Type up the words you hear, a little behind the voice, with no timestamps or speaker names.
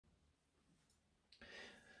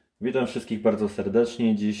Witam wszystkich bardzo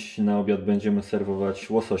serdecznie. Dziś na obiad będziemy serwować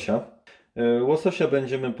łososia. Łososia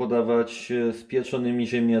będziemy podawać z pieczonymi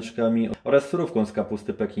ziemniaczkami oraz surówką z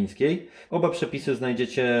kapusty pekińskiej. Oba przepisy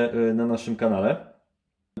znajdziecie na naszym kanale.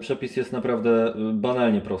 Przepis jest naprawdę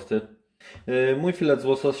banalnie prosty. Mój filet z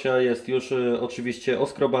łososia jest już oczywiście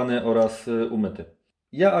oskrobany oraz umyty.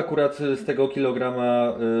 Ja akurat z tego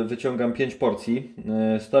kilograma wyciągam 5 porcji.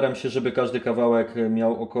 Staram się, żeby każdy kawałek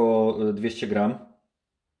miał około 200 gram.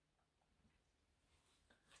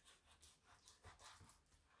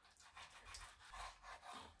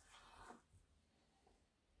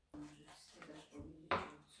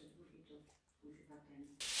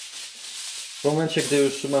 W momencie, gdy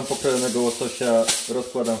już mam pokrojonego łososia,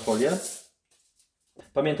 rozkładam folię.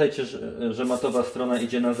 Pamiętajcie, że matowa strona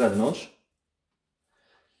idzie na zewnątrz.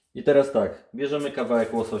 I teraz tak, bierzemy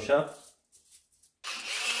kawałek łososia,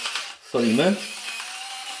 solimy.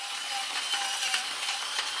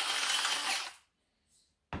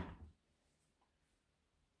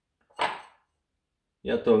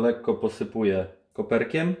 Ja to lekko posypuję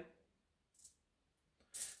koperkiem.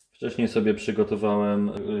 Wcześniej sobie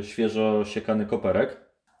przygotowałem świeżo siekany koperek.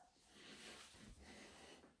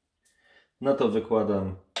 Na to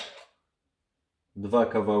wykładam 2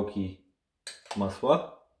 kawałki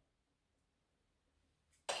masła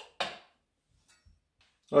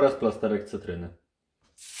oraz plasterek cytryny.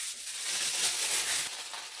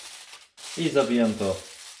 I zawijam to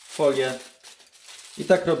w folię. I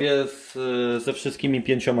tak robię ze wszystkimi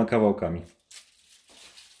 5 kawałkami.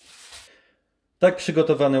 Tak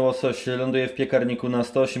przygotowany łosoś ląduje w piekarniku na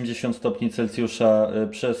 180 stopni Celsjusza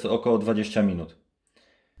przez około 20 minut.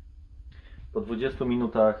 Po 20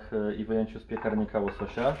 minutach i wyjęciu z piekarnika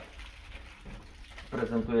łososia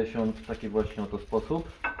prezentuje się w taki właśnie oto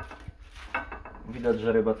sposób. Widać,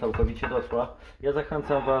 że ryba całkowicie dosła. Ja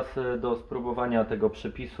zachęcam Was do spróbowania tego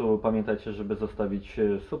przepisu. Pamiętajcie, żeby zostawić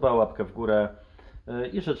suba, łapkę w górę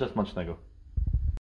i życzę smacznego.